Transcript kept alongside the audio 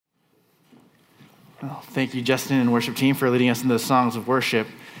Well, thank you, Justin and worship team, for leading us in those songs of worship.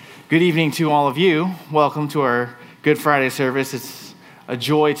 Good evening to all of you. Welcome to our Good Friday service. It's a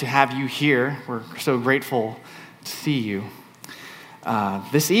joy to have you here. We're so grateful to see you.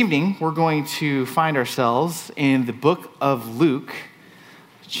 This evening, we're going to find ourselves in the book of Luke,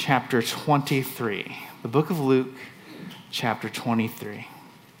 chapter 23. The book of Luke, chapter 23.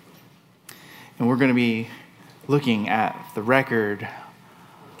 And we're going to be looking at the record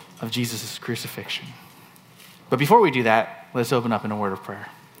of Jesus' crucifixion. But before we do that, let's open up in a word of prayer.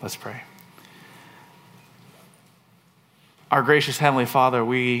 Let's pray. Our gracious Heavenly Father,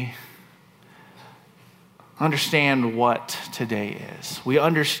 we understand what today is. We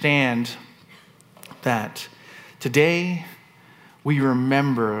understand that today we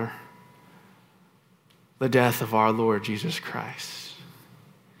remember the death of our Lord Jesus Christ.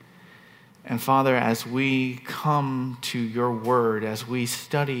 And Father, as we come to your word, as we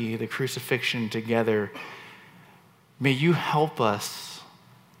study the crucifixion together, may you help us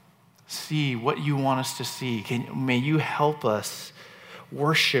see what you want us to see. May you help us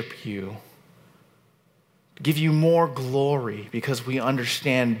worship you, give you more glory, because we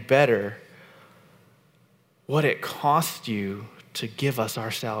understand better what it cost you to give us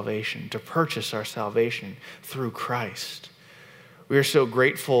our salvation, to purchase our salvation through Christ. We are so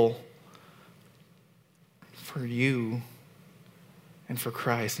grateful for you and for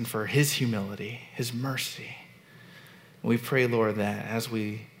Christ and for his humility, his mercy. We pray, Lord, that as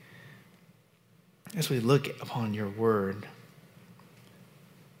we look upon your word,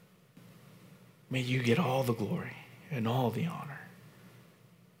 may you get all the glory and all the honor.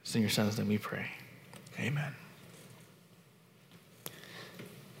 It's in your Son's name we pray. Amen.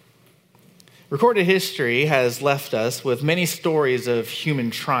 Recorded history has left us with many stories of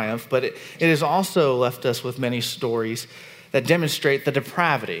human triumph, but it has also left us with many stories that demonstrate the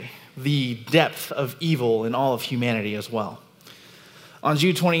depravity, the depth of evil in all of humanity as well. On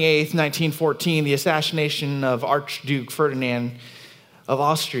June 28th, 1914, the assassination of Archduke Ferdinand of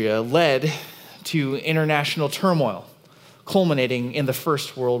Austria led to international turmoil, culminating in the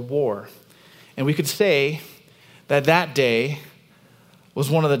First World War. And we could say that that day was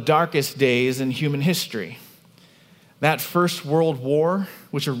one of the darkest days in human history. That First World War,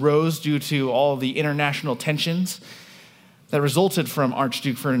 which arose due to all of the international tensions that resulted from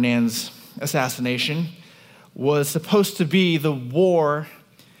Archduke Ferdinand's assassination, was supposed to be the war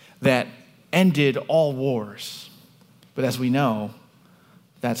that ended all wars. But as we know,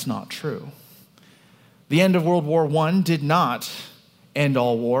 that's not true. The end of World War I did not end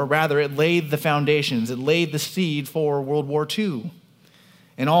all war. Rather, it laid the foundations. It laid the seed for World War II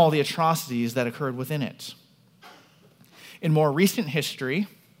and all the atrocities that occurred within it. In more recent history,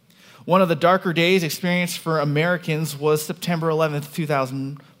 one of the darker days experienced for Americans was September 11th,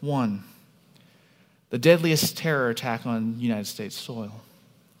 2001, the deadliest terror attack on United States soil.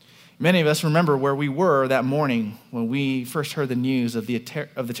 Many of us remember where we were that morning when we first heard the news of the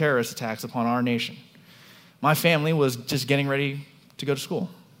terrorist attacks upon our nation. My family was just getting ready to go to school.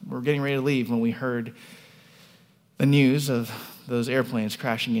 We were getting ready to leave when we heard the news of those airplanes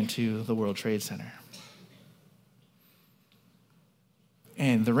crashing into the World Trade Center.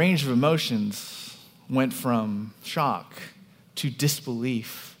 And the range of emotions went from shock to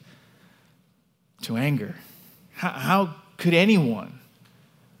disbelief to anger. How could anyone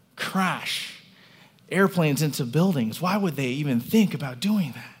crash airplanes into buildings? Why would they even think about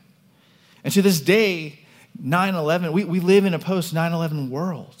doing that? And to this day, 9/11, we live in a post-9/11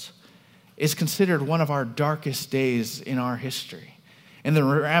 world. Is considered one of our darkest days in our history. And the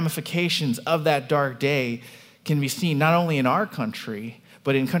ramifications of that dark day can be seen not only in our country,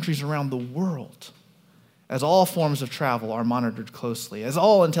 but in countries around the world, as all forms of travel are monitored closely, as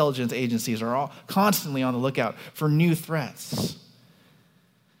all intelligence agencies are all constantly on the lookout for new threats.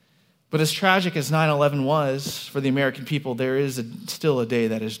 But as tragic as 9/11 was for the American people, there is still a day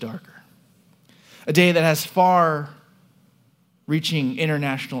that is darker. A day that has far-reaching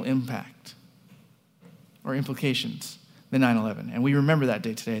international impact or implications than 9/11. And we remember that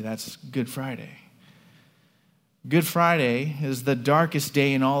day today. That's Good Friday. Good Friday is the darkest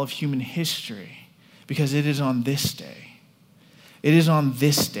day in all of human history because it is on this day. It is on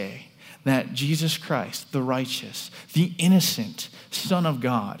this day that Jesus Christ, the righteous, the innocent Son of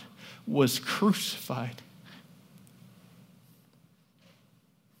God, was crucified.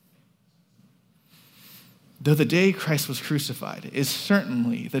 Though the day Christ was crucified is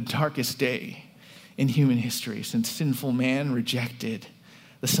certainly the darkest day in human history, since sinful man rejected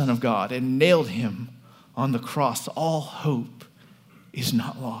the Son of God and nailed him on the cross, all hope is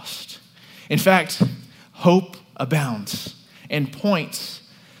not lost. In fact, hope abounds and points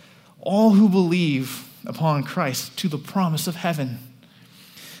all who believe upon Christ to the promise of heaven.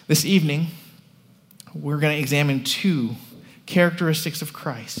 This evening, we're going to examine two characteristics of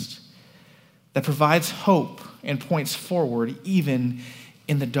Christ that provides hope and points forward even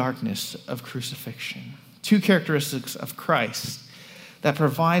in the darkness of crucifixion. Two characteristics of Christ that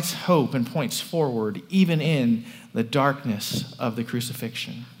provides hope and points forward even in the darkness of the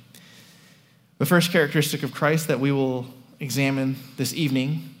crucifixion. The first characteristic of Christ that we will examine this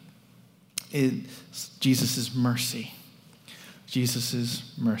evening is Jesus' mercy.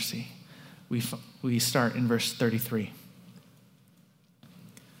 Jesus' mercy. We start in verse 33.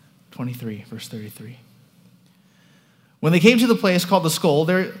 23, verse 33. When they came to the place called the Skull,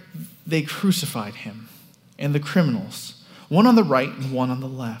 they crucified him and the criminals, one on the right and one on the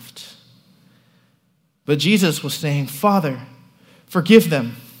left. But Jesus was saying, "Father, forgive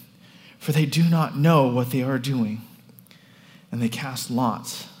them, for they do not know what they are doing." And they cast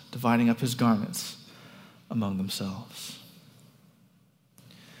lots, dividing up his garments among themselves.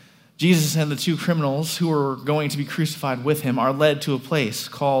 Jesus and the two criminals who were going to be crucified with him are led to a place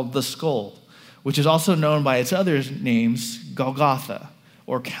called the Skull, which is also known by its other names, Golgotha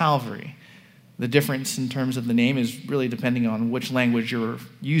or Calvary. The difference in terms of the name is really depending on which language you're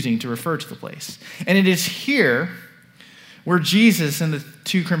using to refer to the place. And it is here where Jesus and the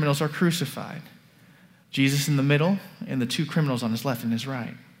two criminals are crucified. Jesus in the middle and the two criminals on his left and his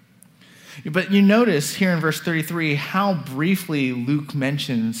right. But you notice here in verse 33 how briefly Luke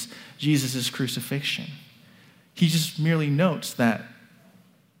mentions Jesus' crucifixion. He just merely notes that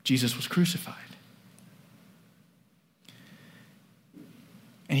Jesus was crucified.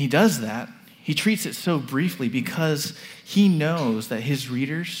 And he does that. He treats it so briefly because he knows that his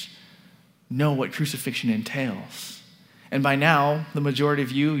readers know what crucifixion entails. And by now, the majority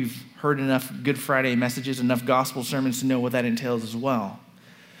of you've heard enough Good Friday messages, enough gospel sermons to know what that entails as well.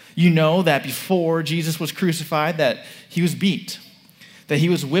 You know that before Jesus was crucified, that he was beat, that he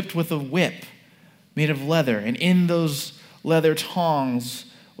was whipped with a whip made of leather, and in those leather tongs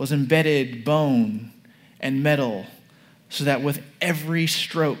was embedded bone and metal, so that with every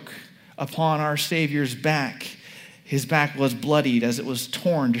stroke upon our Savior's back, his back was bloodied as it was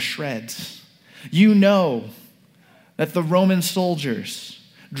torn to shreds. You know that the Roman soldiers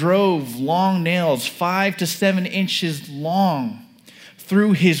drove long nails 5 to 7 inches long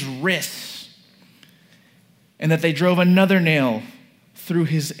through his wrists, and that they drove another nail through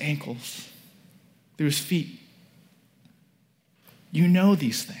his ankles, through his feet. You know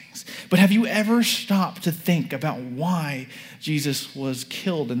these things. But have you ever stopped to think about why Jesus was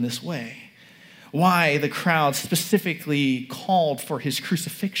killed in this way? Why the crowd specifically called for his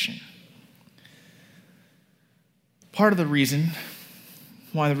crucifixion? Part of the reason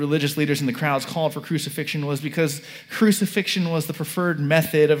why the religious leaders in the crowds called for crucifixion was because crucifixion was the preferred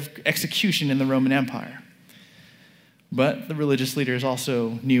method of execution in the Roman Empire. But the religious leaders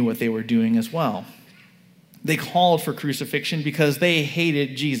also knew what they were doing as well. They called for crucifixion because they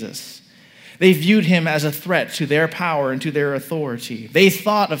hated Jesus. They viewed him as a threat to their power and to their authority. They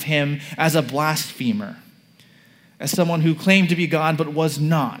thought of him as a blasphemer, as someone who claimed to be God but was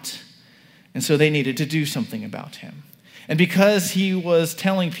not. And so they needed to do something about him. And because he was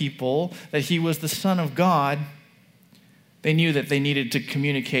telling people that he was the Son of God, they knew that they needed to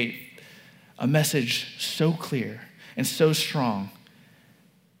communicate a message so clear and so strong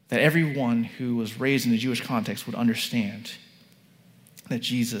that everyone who was raised in the Jewish context would understand that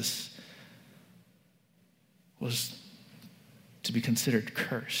Jesus was to be considered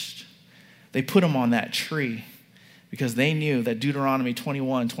cursed. They put him on that tree because they knew that Deuteronomy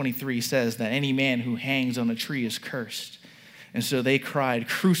 21:23 says that any man who hangs on a tree is cursed. And so they cried,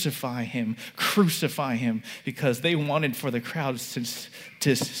 crucify him, because they wanted for the crowds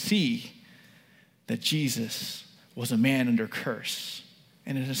to see that Jesus was a man under curse.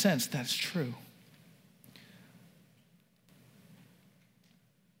 And in a sense, that's true.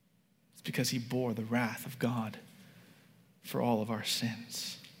 It's because he bore the wrath of God for all of our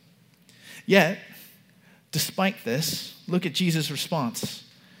sins. Yet, despite this, look at Jesus' response.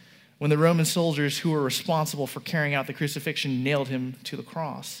 When the Roman soldiers who were responsible for carrying out the crucifixion nailed him to the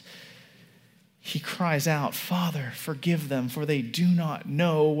cross, he cries out, "Father, forgive them, for they do not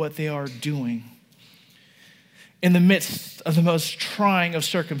know what they are doing." In the midst of the most trying of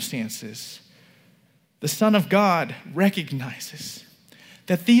circumstances, the Son of God recognizes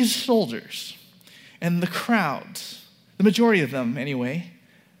that these soldiers and the crowds, the majority of them anyway,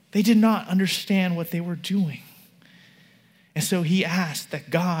 they did not understand what they were doing. And so he asked that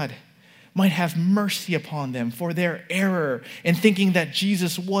God might have mercy upon them for their error in thinking that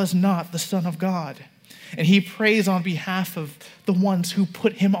Jesus was not the Son of God. And he prays on behalf of the ones who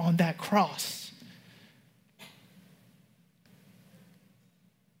put him on that cross.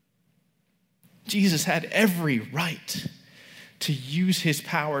 Jesus had every right to use his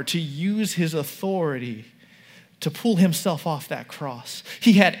power, to use his authority, to pull himself off that cross.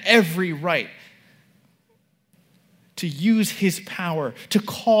 He had every right to use his power to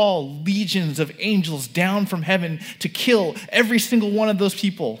call legions of angels down from heaven to kill every single one of those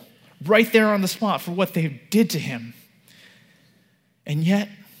people right there on the spot for what they did to him. And yet,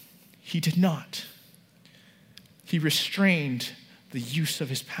 he did not. He restrained the use of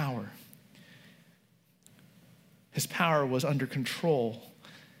his power. His power was under control,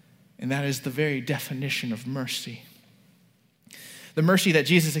 and that is the very definition of mercy. The mercy that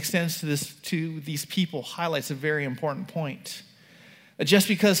Jesus extends to these people highlights a very important point. That just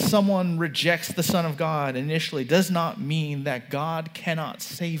because someone rejects the Son of God initially does not mean that God cannot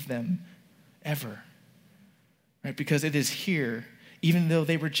save them ever. Right? Because it is here, even though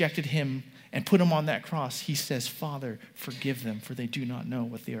they rejected him and put him on that cross, he says, Father, forgive them, for they do not know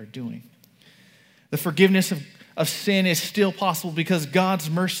what they are doing. The forgiveness of sin is still possible because God's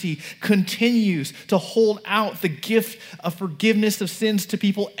mercy continues to hold out the gift of forgiveness of sins to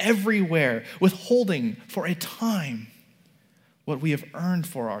people everywhere, withholding for a time what we have earned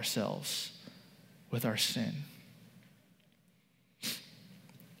for ourselves with our sin.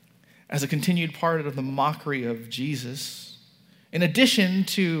 As a continued part of the mockery of Jesus, in addition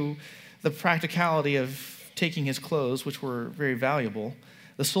to the practicality of taking his clothes, which were very valuable,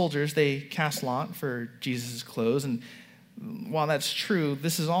 the soldiers, they cast lot for Jesus' clothes. And while that's true,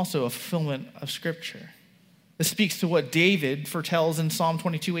 this is also a fulfillment of Scripture. This speaks to what David foretells in Psalm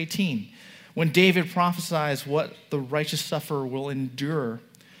 22:18, when David prophesies what the righteous sufferer will endure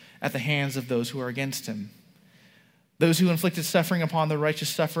at the hands of those who are against him. Those who inflicted suffering upon the righteous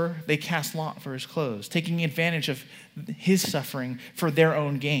sufferer, they cast lot for his clothes, taking advantage of his suffering for their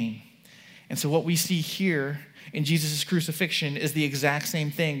own gain. And so what we see here in Jesus' crucifixion is the exact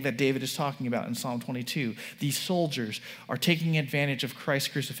same thing that David is talking about in Psalm 22. These soldiers are taking advantage of Christ's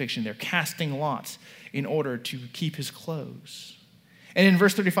crucifixion. They're casting lots in order to keep his clothes. And in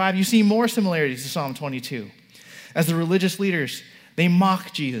verse 35, you see more similarities to Psalm 22. As the religious leaders, they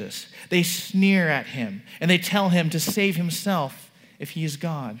mock Jesus. They sneer at him, and they tell him to save himself if he is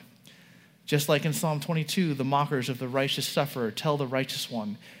God. Just like in Psalm 22, the mockers of the righteous sufferer tell the righteous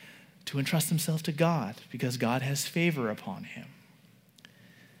one to entrust himself to God because God has favor upon him.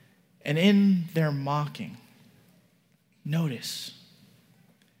 And in their mocking, notice,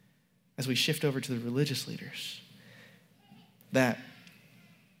 as we shift over to the religious leaders, that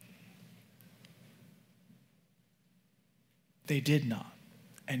they did not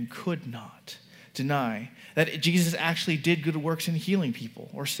and could not deny that Jesus actually did good works in healing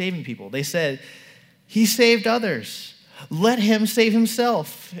people or saving people. They said, he saved others. Let him save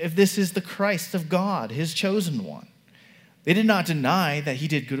himself if this is the Christ of God, his chosen one. They did not deny that he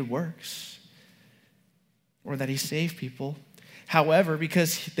did good works or that he saved people. However,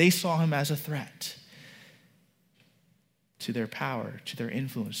 because they saw him as a threat to their power, to their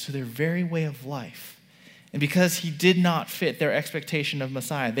influence, to their very way of life, and because he did not fit their expectation of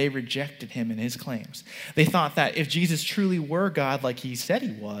Messiah, they rejected him and his claims. They thought that if Jesus truly were God like he said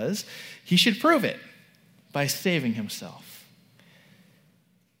he was, he should prove it by saving himself.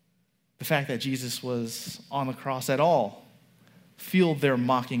 The fact that Jesus was on the cross at all fueled their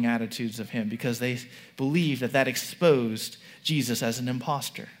mocking attitudes of him because they believed that that exposed Jesus as an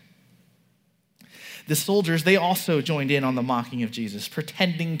imposter. The soldiers, they also joined in on the mocking of Jesus,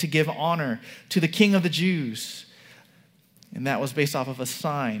 pretending to give honor to the King of the Jews. And that was based off of a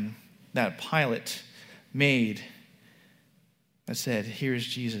sign that Pilate made that said, "Here's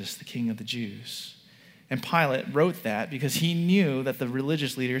Jesus, the King of the Jews." And Pilate wrote that because he knew that the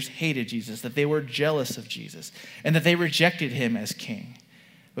religious leaders hated Jesus, that they were jealous of Jesus, and that they rejected him as king.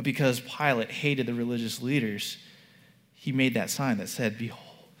 But because Pilate hated the religious leaders, he made that sign that said,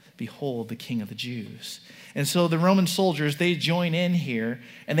 "Behold the King of the Jews." And so the Roman soldiers, they join in here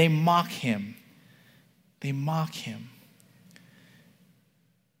and they mock him. They mock him.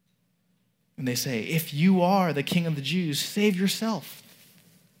 And they say, "If you are the King of the Jews, save yourself."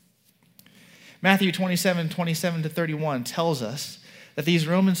 Matthew 27:27-31 tells us that these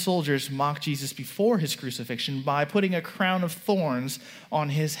Roman soldiers mocked Jesus before his crucifixion by putting a crown of thorns on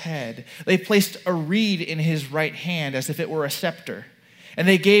his head. They placed a reed in his right hand as if it were a scepter. And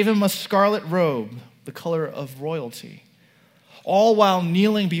they gave him a scarlet robe, the color of royalty, all while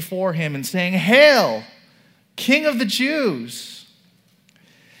kneeling before him and saying, "Hail, King of the Jews!"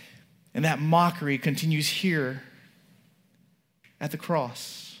 And that mockery continues here at the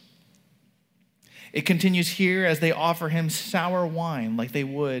cross. It continues here as they offer him sour wine like they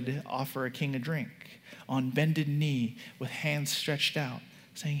would offer a king a drink, on bended knee with hands stretched out,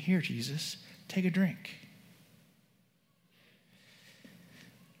 saying, "Here, Jesus, take a drink."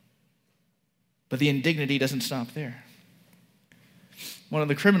 But the indignity doesn't stop there. One of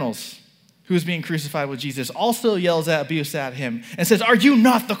the criminals who is being crucified with Jesus also yells abuse at him and says, "Are you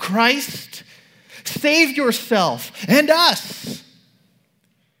not the Christ? Save yourself and us."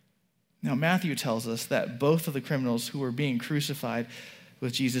 Now, Matthew tells us that both of the criminals who were being crucified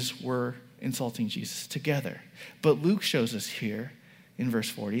with Jesus were insulting Jesus together. But Luke shows us here in verse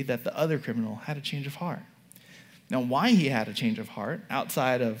 40 that the other criminal had a change of heart. Now, why he had a change of heart,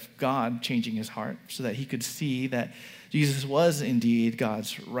 outside of God changing his heart so that he could see that Jesus was indeed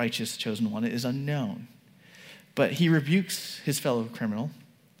God's righteous chosen one, is unknown. But he rebukes his fellow criminal,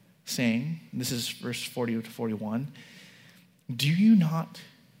 saying, this is verse 40 to 41, "Do you not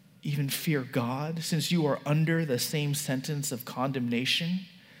even fear God, since you are under the same sentence of condemnation?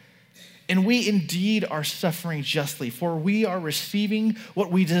 And we indeed are suffering justly, for we are receiving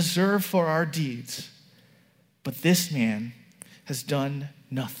what we deserve for our deeds. But this man has done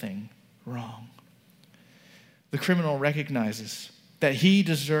nothing wrong." The criminal recognizes that he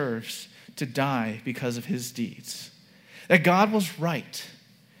deserves to die because of his deeds, that God was right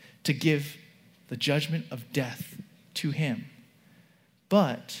to give the judgment of death to him.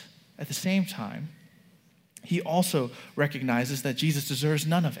 But at the same time, he also recognizes that Jesus deserves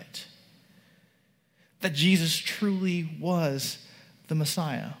none of it, that Jesus truly was the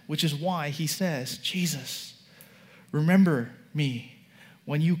Messiah, which is why he says, "Jesus, remember me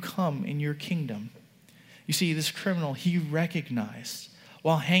when you come in your kingdom." You see, this criminal, he recognized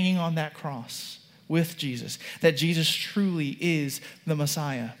while hanging on that cross with Jesus that Jesus truly is the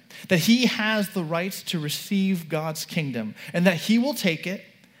Messiah, that he has the right to receive God's kingdom, and that he will take it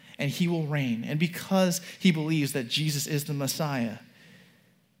and he will reign. And because he believes that Jesus is the Messiah,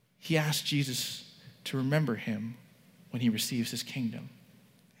 he asks Jesus to remember him when he receives his kingdom.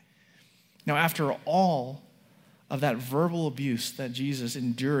 Now, after all of that verbal abuse that Jesus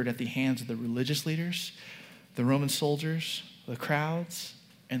endured at the hands of the religious leaders, the Roman soldiers, the crowds,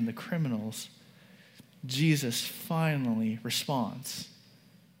 and the criminals, Jesus finally responds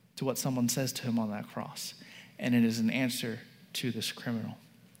to what someone says to him on that cross. And it is an answer to this criminal.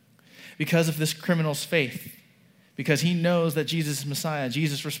 Because of this criminal's faith, because he knows that Jesus is Messiah,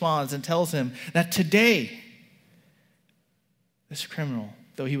 Jesus responds and tells him that today, this criminal,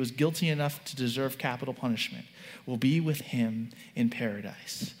 though he was guilty enough to deserve capital punishment, will be with him in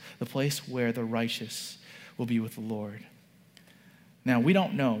paradise, the place where the righteous will be with the Lord. Now, we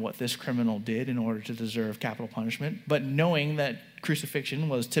don't know what this criminal did in order to deserve capital punishment, but knowing that crucifixion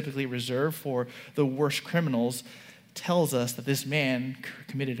was typically reserved for the worst criminals tells us that this man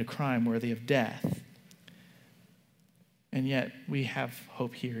committed a crime worthy of death. And yet, we have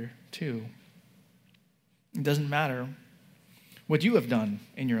hope here, too. It doesn't matter what you have done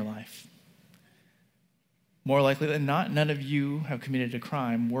in your life. More likely than not, none of you have committed a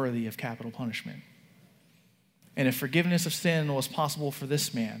crime worthy of capital punishment. And if forgiveness of sin was possible for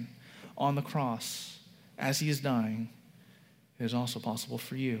this man on the cross as he is dying, it is also possible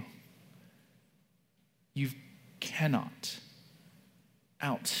for you. You cannot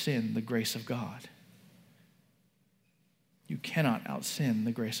out-sin the grace of God. You cannot out-sin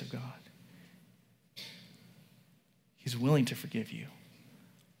the grace of God. He's willing to forgive you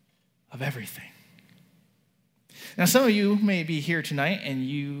of everything. Now, some of you may be here tonight and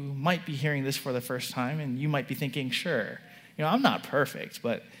you might be hearing this for the first time and you might be thinking, sure, I'm not perfect,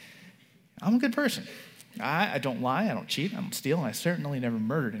 but I'm a good person. I don't lie, I don't cheat, I don't steal, and I certainly never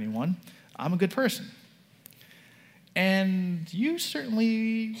murdered anyone. I'm a good person. And you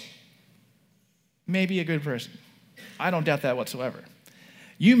certainly may be a good person. I don't doubt that whatsoever.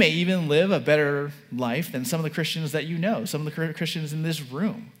 You may even live a better life than some of the Christians that you know, some of the Christians in this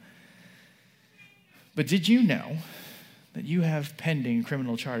room. But did you know that you have pending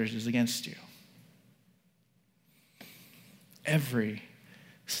criminal charges against you? Every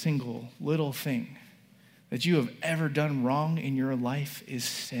single little thing that you have ever done wrong in your life is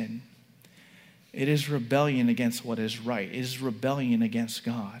sin. It is rebellion against what is right. It is rebellion against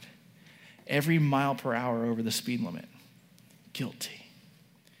God. Every mile per hour over the speed limit, guilty.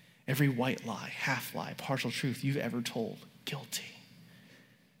 Every white lie, half lie, partial truth you've ever told, guilty.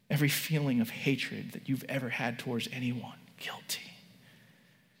 Every feeling of hatred that you've ever had towards anyone, guilty.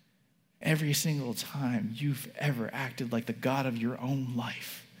 Every single time you've ever acted like the God of your own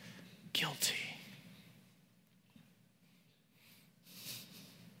life, guilty.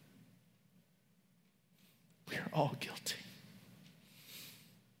 We are all guilty.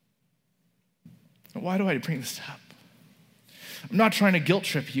 Why do I bring this up? I'm not trying to guilt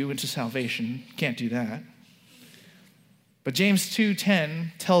trip you into salvation. Can't do that. But James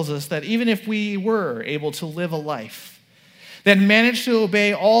 2:10 tells us that even if we were able to live a life that managed to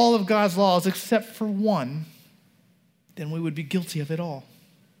obey all of God's laws except for one, then we would be guilty of it all.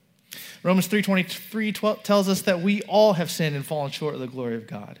 Romans 3:23 tells us that we all have sinned and fallen short of the glory of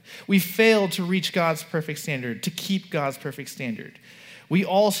God. We failed to reach God's perfect standard, to keep God's perfect standard. We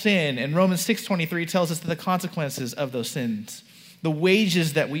all sin, and Romans 6:23 tells us that the consequences of those sins, the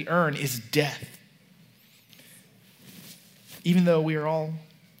wages that we earn, is death. Even though we are all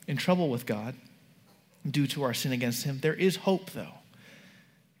in trouble with God due to our sin against him, there is hope, though.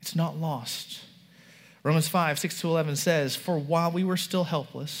 It's not lost. Romans 5:6-11 says, "For while we were still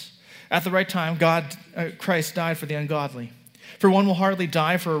helpless, at the right time, Christ died for the ungodly. For one will hardly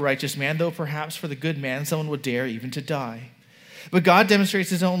die for a righteous man, though perhaps for the good man someone would dare even to die. But God demonstrates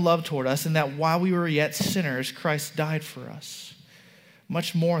his own love toward us in that while we were yet sinners, Christ died for us.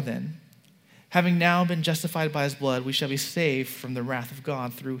 Much more then, having now been justified by his blood, we shall be saved from the wrath of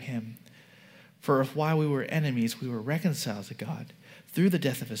God through him. For if while we were enemies, we were reconciled to God through the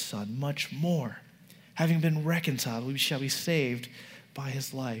death of his Son, much more, having been reconciled, we shall be saved by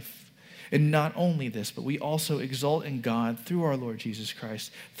his life. And not only this, but we also exult in God through our Lord Jesus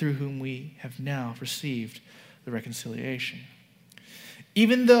Christ, through whom we have now received the reconciliation."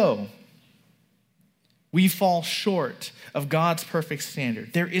 Even though we fall short of God's perfect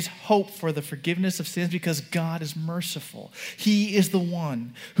standard, there is hope for the forgiveness of sins because God is merciful. He is the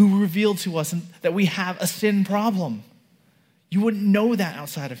one who revealed to us that we have a sin problem. You wouldn't know that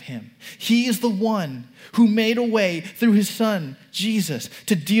outside of him. He is the one who made a way through his Son, Jesus,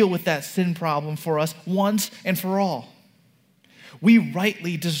 to deal with that sin problem for us once and for all. We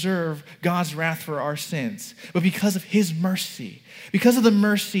rightly deserve God's wrath for our sins, but because of his mercy, because of the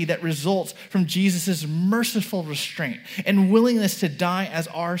mercy that results from Jesus' merciful restraint and willingness to die as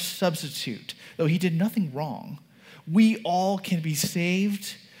our substitute, though he did nothing wrong, we all can be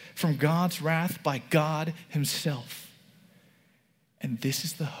saved from God's wrath by God himself. And this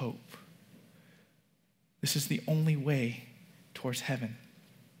is the hope. This is the only way towards heaven.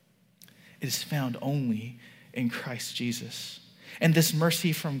 It is found only in Christ Jesus. And this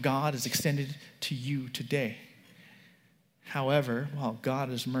mercy from God is extended to you today. However, while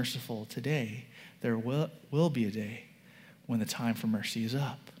God is merciful today, there will be a day when the time for mercy is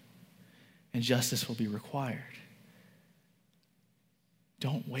up and justice will be required.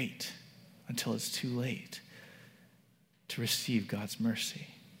 Don't wait until it's too late to receive God's mercy.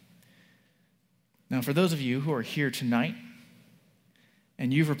 Now, for those of you who are here tonight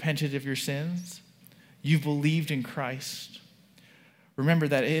and you've repented of your sins, you've believed in Christ, remember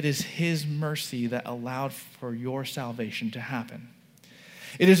that it is his mercy that allowed for your salvation to happen.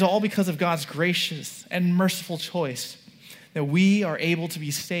 It is all because of God's gracious and merciful choice that we are able to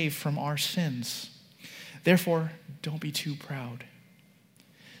be saved from our sins. Therefore, don't be too proud.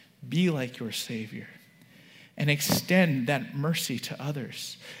 Be like your Savior and extend that mercy to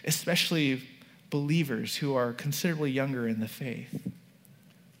others, especially believers who are considerably younger in the faith.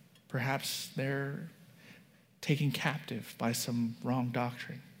 Perhaps they're taken captive by some wrong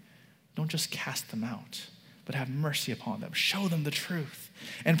doctrine. Don't just cast them out, but have mercy upon them. Show them the truth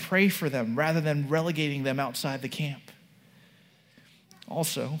and pray for them rather than relegating them outside the camp.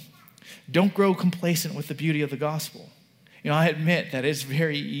 Also, don't grow complacent with the beauty of the gospel. I admit that it's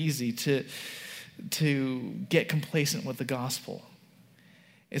very easy to get complacent with the gospel.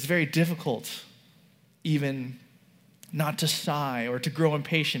 It's very difficult even not to sigh or to grow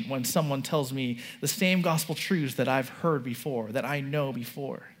impatient when someone tells me the same gospel truths that I've heard before, that I know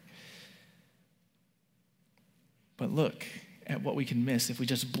before. But look at what we can miss if we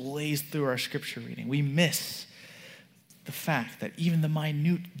just blaze through our scripture reading. We miss the fact that even the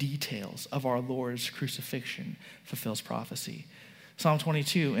minute details of our Lord's crucifixion fulfills prophecy. Psalm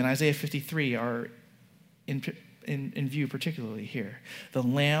 22 and Isaiah 53 are in view particularly here. The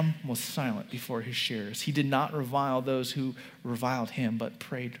lamb was silent before his shearers. He did not revile those who reviled him, but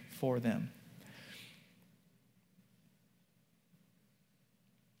prayed for them.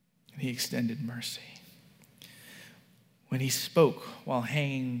 And he extended mercy. When he spoke while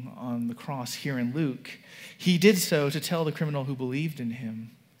hanging on the cross here in Luke, he did so to tell the criminal who believed in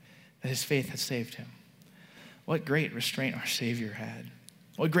him that his faith had saved him. What great restraint our Savior had.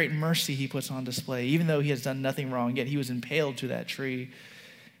 What great mercy he puts on display. Even though he has done nothing wrong, yet he was impaled to that tree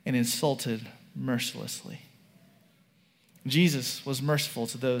and insulted mercilessly. Jesus was merciful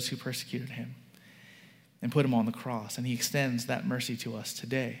to those who persecuted him and put him on the cross, and he extends that mercy to us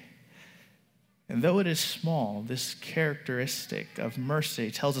today. And though it is small, this characteristic of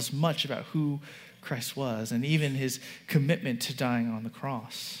mercy tells us much about who Christ was, and even his commitment to dying on the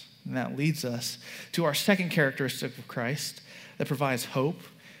cross. And that leads us to our second characteristic of Christ that provides hope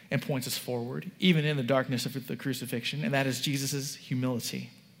and points us forward, even in the darkness of the crucifixion, and that is Jesus' humility.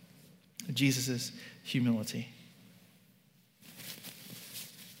 Jesus' humility.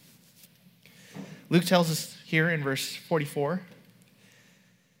 Luke tells us here in verse 44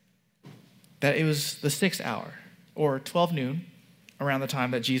 that it was the 6th hour, or 12 noon, around the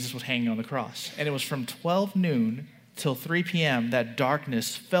time that Jesus was hanging on the cross. And it was from 12 noon till 3 p.m. that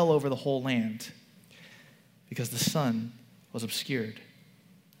darkness fell over the whole land because the sun was obscured.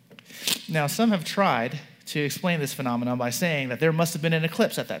 Now, some have tried to explain this phenomenon by saying that there must have been an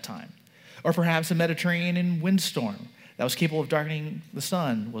eclipse at that time, or perhaps a Mediterranean windstorm that was capable of darkening the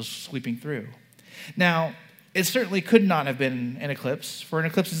sun was sweeping through. Now, it certainly could not have been an eclipse, for an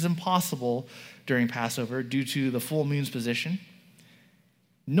eclipse is impossible during Passover due to the full moon's position,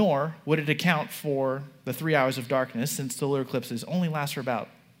 nor would it account for the 3 hours of darkness, since solar eclipses only last for about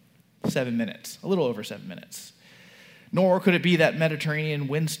 7 minutes, a little over 7 minutes. Nor could it be that Mediterranean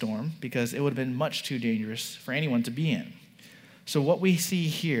windstorm, because it would have been much too dangerous for anyone to be in. So what we see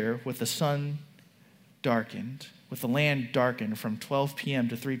here with the sun darkened, with the land darkened from 12 p.m.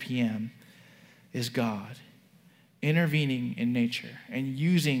 to 3 p.m., is God intervening in nature and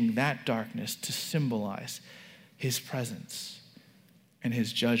using that darkness to symbolize his presence and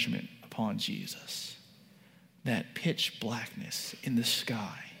his judgment upon Jesus. That pitch blackness in the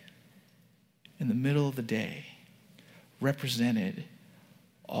sky in the middle of the day represented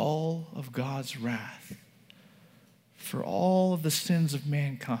all of God's wrath for all of the sins of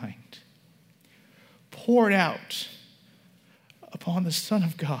mankind, poured out upon the Son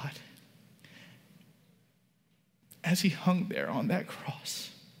of God as he hung there on that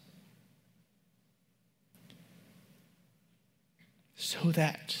cross, so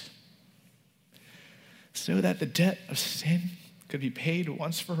that the debt of sin could be paid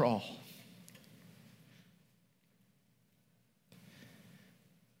once for all.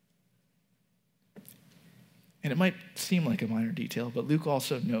 And it might seem like a minor detail, but Luke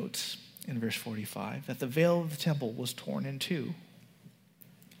also notes in verse 45 that the veil of the temple was torn in two.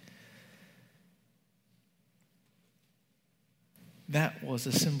 That was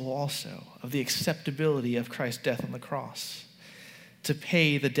a symbol also of the acceptability of Christ's death on the cross, to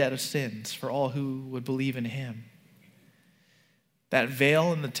pay the debt of sins for all who would believe in him. That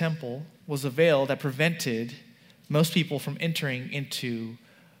veil in the temple was a veil that prevented most people from entering into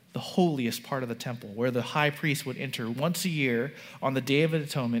the holiest part of the temple, where the high priest would enter once a year on the Day of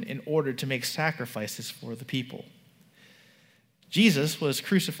Atonement in order to make sacrifices for the people. Jesus was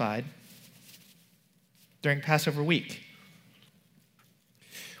crucified during Passover week,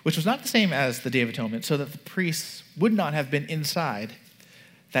 which was not the same as the Day of Atonement, so that the priests would not have been inside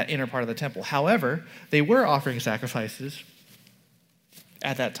that inner part of the temple. However, they were offering sacrifices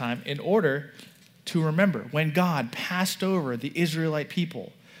at that time in order to remember when God passed over the Israelite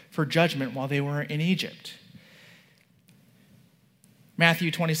people for judgment while they were in Egypt. Matthew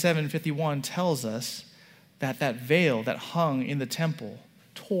 27:51 tells us that that veil that hung in the temple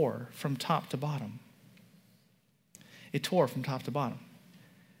tore from top to bottom. It tore from top to bottom,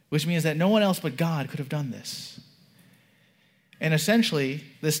 which means that no one else but God could have done this. And essentially,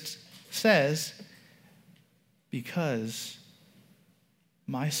 this says, because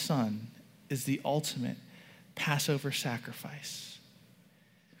my son is the ultimate Passover sacrifice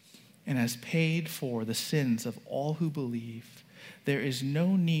and has paid for the sins of all who believe, there is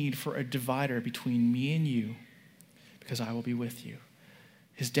no need for a divider between me and you, because I will be with you.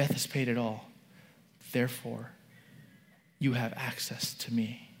 His death has paid it all. Therefore, you have access to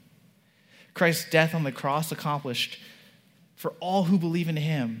me. Christ's death on the cross accomplished for all who believe in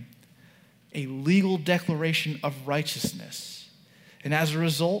him a legal declaration of righteousness. And as a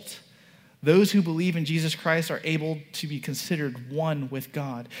result, those who believe in Jesus Christ are able to be considered one with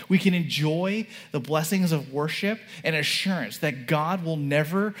God. We can enjoy the blessings of worship and assurance that God will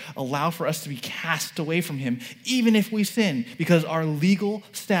never allow for us to be cast away from him, even if we sin, because our legal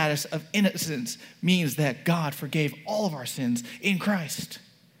status of innocence means that God forgave all of our sins in Christ.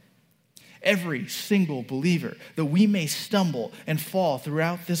 Every single believer, though we may stumble and fall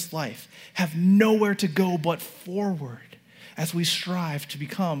throughout this life, have nowhere to go but forward as we strive to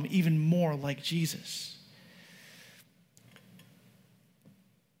become even more like Jesus.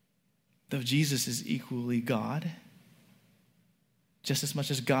 Though Jesus is equally God, just as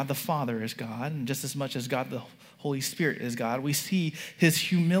much as God the Father is God, and just as much as God the Holy Spirit is God, we see his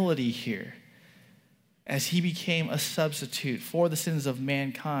humility here as he became a substitute for the sins of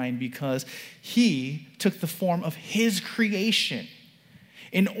mankind, because he took the form of his creation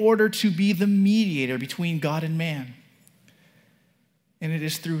in order to be the mediator between God and man. And it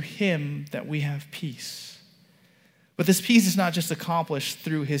is through him that we have peace. But this peace is not just accomplished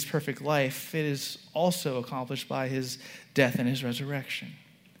through his perfect life, it is also accomplished by his death and his resurrection.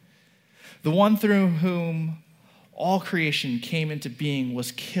 The one through whom all creation came into being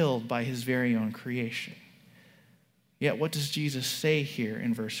was killed by his very own creation. Yet what does Jesus say here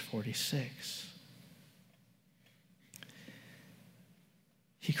in verse 46?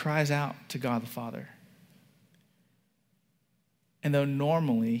 He cries out to God the Father. And though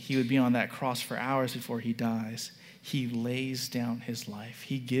normally he would be on that cross for hours before he dies, he lays down his life.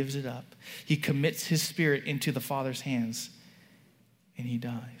 He gives it up. He commits his spirit into the Father's hands, and he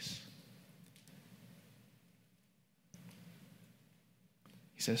dies.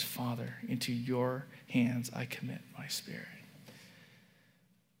 He says, Father, into your hands I commit my spirit.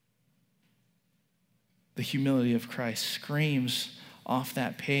 The humility of Christ screams off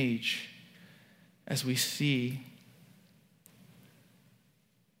that page as we see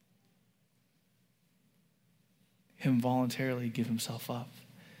him voluntarily give himself up.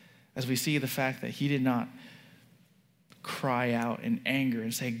 As we see the fact that he did not cry out in anger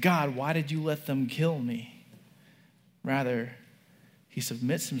and say, God, why did you let them kill me? Rather, he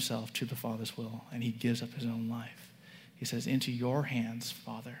submits himself to the Father's will, and he gives up his own life. He says, into your hands,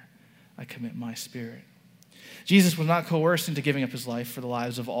 Father, I commit my spirit. Jesus was not coerced into giving up his life for the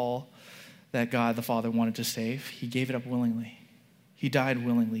lives of all that God the Father wanted to save. He gave it up willingly. He died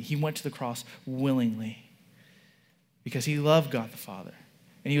willingly. He went to the cross willingly because he loved God the Father,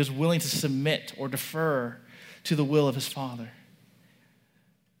 and he was willing to submit or defer to the will of his Father.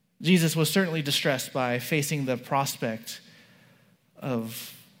 Jesus was certainly distressed by facing the prospect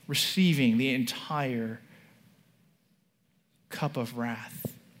of receiving the entire cup of wrath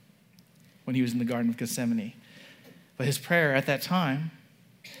when he was in the Garden of Gethsemane. But his prayer at that time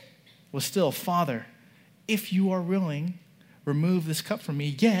was still, Father, if you are willing, remove this cup from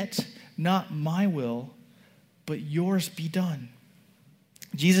me, yet not my will, but yours be done.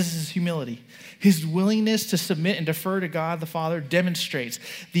 Jesus' humility, his willingness to submit and defer to God the Father demonstrates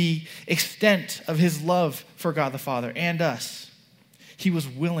the extent of his love for God the Father and us. He was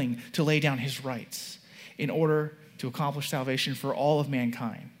willing to lay down his rights in order to accomplish salvation for all of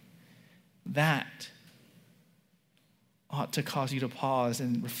mankind. That ought to cause you to pause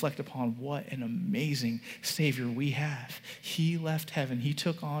and reflect upon what an amazing Savior we have. He left heaven. He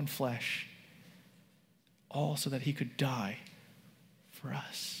took on flesh, all so that he could die for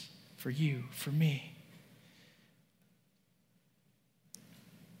us, for you, for me.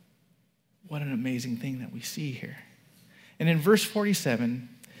 What an amazing thing that we see here. And in verse 47,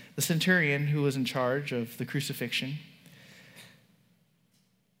 the centurion who was in charge of the crucifixion,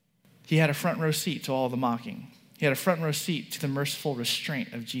 he had a front row seat to all the mocking. He had a front row seat to the merciful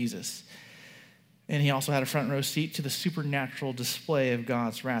restraint of Jesus. And he also had a front row seat to the supernatural display of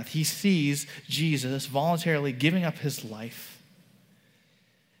God's wrath. He sees Jesus voluntarily giving up his life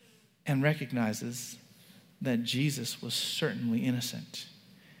and recognizes that Jesus was certainly innocent.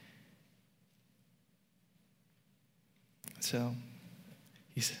 So,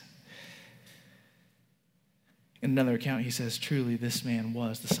 in another account, he says, truly, this man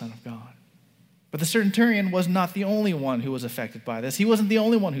was the Son of God. But the centurion was not the only one who was affected by this. He wasn't the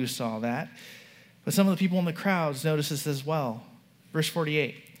only one who saw that. But some of the people in the crowds noticed this as well. Verse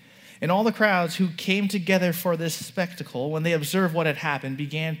 48. And all the crowds who came together for this spectacle, when they observed what had happened,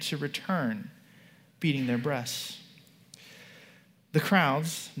 began to return, beating their breasts. The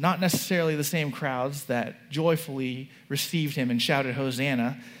crowds, not necessarily the same crowds that joyfully received him and shouted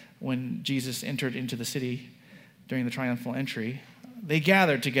Hosanna when Jesus entered into the city during the triumphal entry, they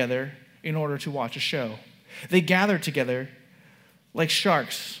gathered together in order to watch a show. They gathered together like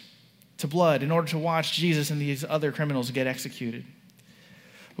sharks to blood in order to watch Jesus and these other criminals get executed.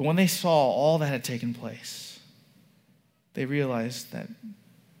 But when they saw all that had taken place, they realized that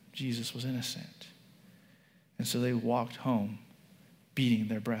Jesus was innocent. And so they walked home beating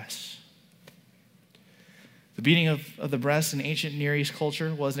their breasts. The beating of the breasts in ancient Near East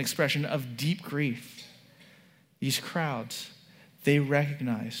culture was an expression of deep grief. These crowds, they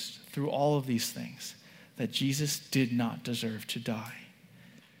recognized through all of these things that Jesus did not deserve to die.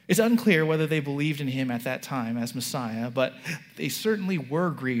 It's unclear whether they believed in him at that time as Messiah, but they certainly were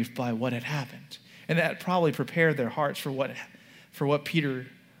grieved by what had happened. And that probably prepared their hearts for what Peter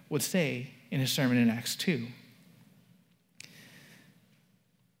would say in his sermon in Acts 2.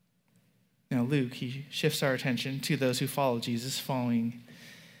 Now, Luke, he shifts our attention to those who follow Jesus following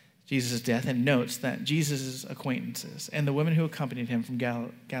Jesus' death and notes that Jesus' acquaintances and the women who accompanied him from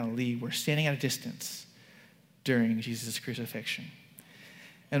Galilee were standing at a distance during Jesus' crucifixion.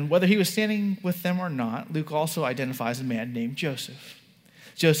 And whether he was standing with them or not, Luke also identifies a man named Joseph.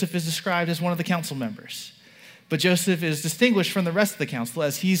 Joseph is described as one of the council members. But Joseph is distinguished from the rest of the council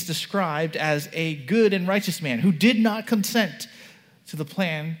as he's described as a good and righteous man who did not consent to the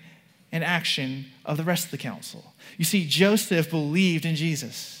plan and action of the rest of the council. You see, Joseph believed in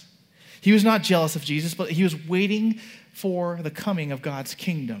Jesus. He was not jealous of Jesus, but he was waiting for the coming of God's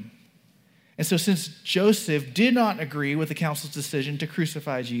kingdom. And so since Joseph did not agree with the council's decision to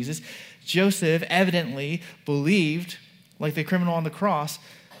crucify Jesus, Joseph evidently believed, like the criminal on the cross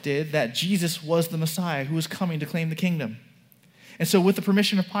did, that Jesus was the Messiah who was coming to claim the kingdom. And so with the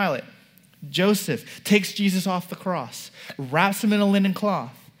permission of Pilate, Joseph takes Jesus off the cross, wraps him in a linen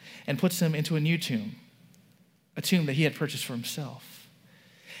cloth, and puts him into a new tomb, a tomb that he had purchased for himself.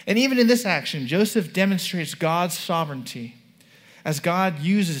 And even in this action, Joseph demonstrates God's sovereignty as God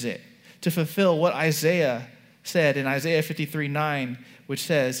uses it to fulfill what Isaiah said in Isaiah 53:9, which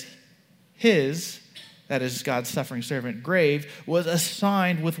says, his, that is God's suffering servant, grave was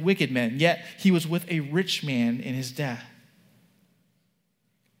assigned with wicked men, yet he was with a rich man in his death.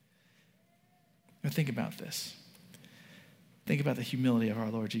 Now think about this. Think about the humility of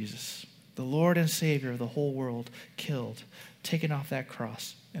our Lord Jesus, the Lord and Savior of the whole world, killed, taken off that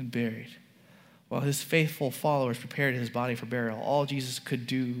cross, and buried. While his faithful followers prepared his body for burial, all Jesus could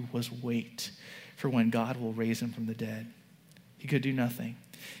do was wait for when God will raise him from the dead. He could do nothing.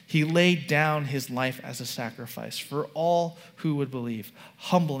 He laid down his life as a sacrifice for all who would believe,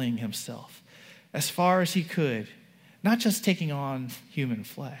 humbling himself as far as he could, not just taking on human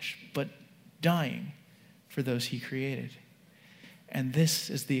flesh, but dying for those he created. And this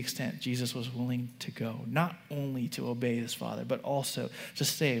is the extent Jesus was willing to go, not only to obey his Father, but also to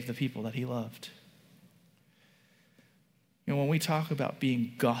save the people that he loved. You know, when we talk about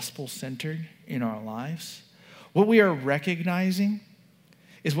being gospel-centered in our lives, what we are recognizing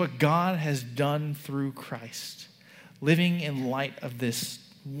is what God has done through Christ, living in light of this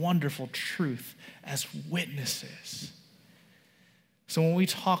wonderful truth as witnesses. So when we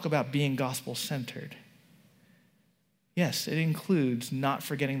talk about being gospel-centered, yes, it includes not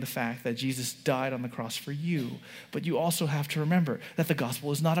forgetting the fact that Jesus died on the cross for you, but you also have to remember that the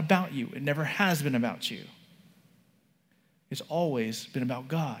gospel is not about you. It never has been about you. It's always been about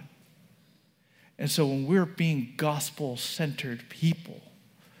God. And so when we're being gospel-centered people,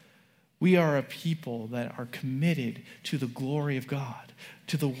 we are a people that are committed to the glory of God,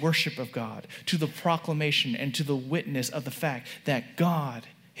 to the worship of God, to the proclamation and to the witness of the fact that God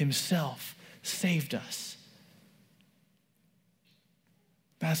himself saved us.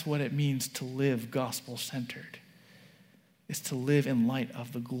 That's what it means to live gospel-centered. It's to live in light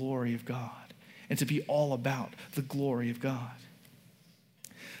of the glory of God and to be all about the glory of God.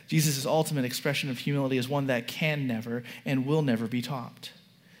 Jesus' ultimate expression of humility is one that can never and will never be topped.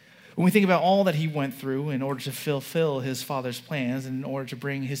 When we think about all that he went through in order to fulfill his Father's plans and in order to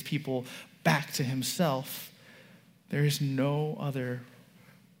bring his people back to himself, there is no other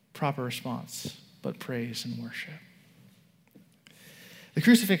proper response but praise and worship. The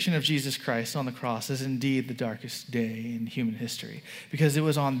crucifixion of Jesus Christ on the cross is indeed the darkest day in human history, because it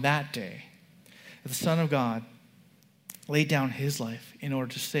was on that day that the Son of God laid down his life in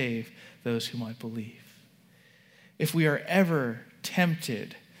order to save those who might believe. If we are ever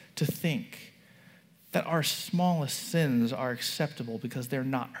tempted to think that our smallest sins are acceptable because they're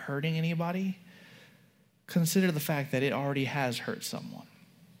not hurting anybody, consider the fact that it already has hurt someone.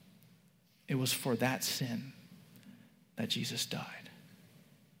 It was for that sin that Jesus died.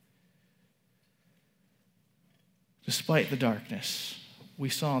 Despite the darkness, we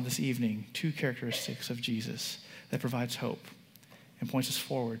saw this evening two characteristics of Jesus that provides hope and points us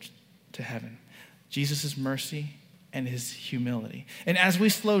forward to heaven. Jesus' mercy and his humility. And as we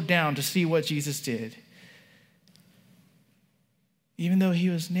slow down to see what Jesus did, even though he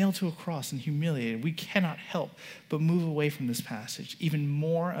was nailed to a cross and humiliated, we cannot help but move away from this passage, even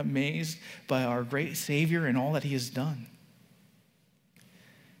more amazed by our great Savior and all that he has done.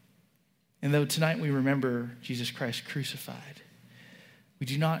 And though tonight we remember Jesus Christ crucified, we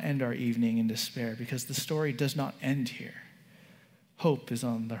do not end our evening in despair, because the story does not end here. Hope is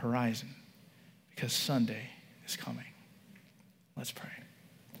on the horizon, because Sunday is coming. Let's pray.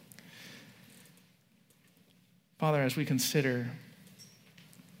 Father, as we consider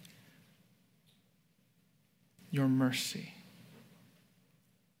your mercy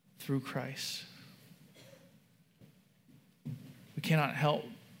through Christ, we cannot help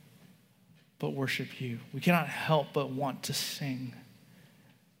but worship you. We cannot help but want to sing.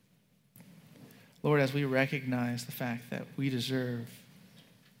 Lord, as we recognize the fact that we deserve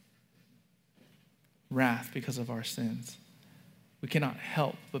wrath because of our sins, we cannot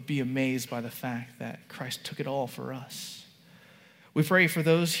help but be amazed by the fact that Christ took it all for us. We pray for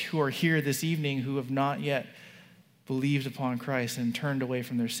those who are here this evening who have not yet believed upon Christ and turned away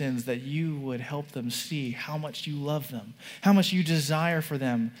from their sins, that you would help them see how much you love them, how much you desire for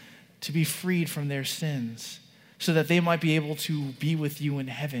them to be freed from their sins, so that they might be able to be with you in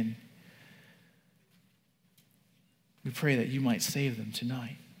heaven. We pray that you might save them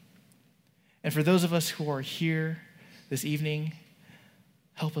tonight. And for those of us who are here this evening,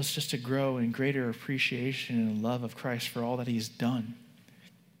 help us just to grow in greater appreciation and love of Christ for all that he's done.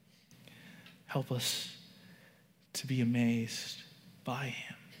 Help us to be amazed by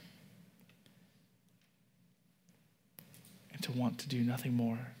him and to want to do nothing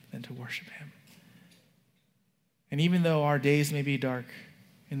more than to worship him. And even though our days may be dark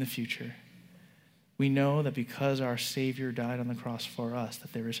in the future, we know that because our Savior died on the cross for us,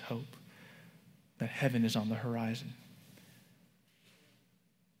 that there is hope, that heaven is on the horizon.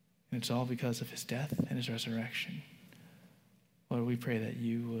 And it's all because of his death and his resurrection. Lord, we pray that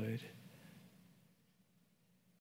you would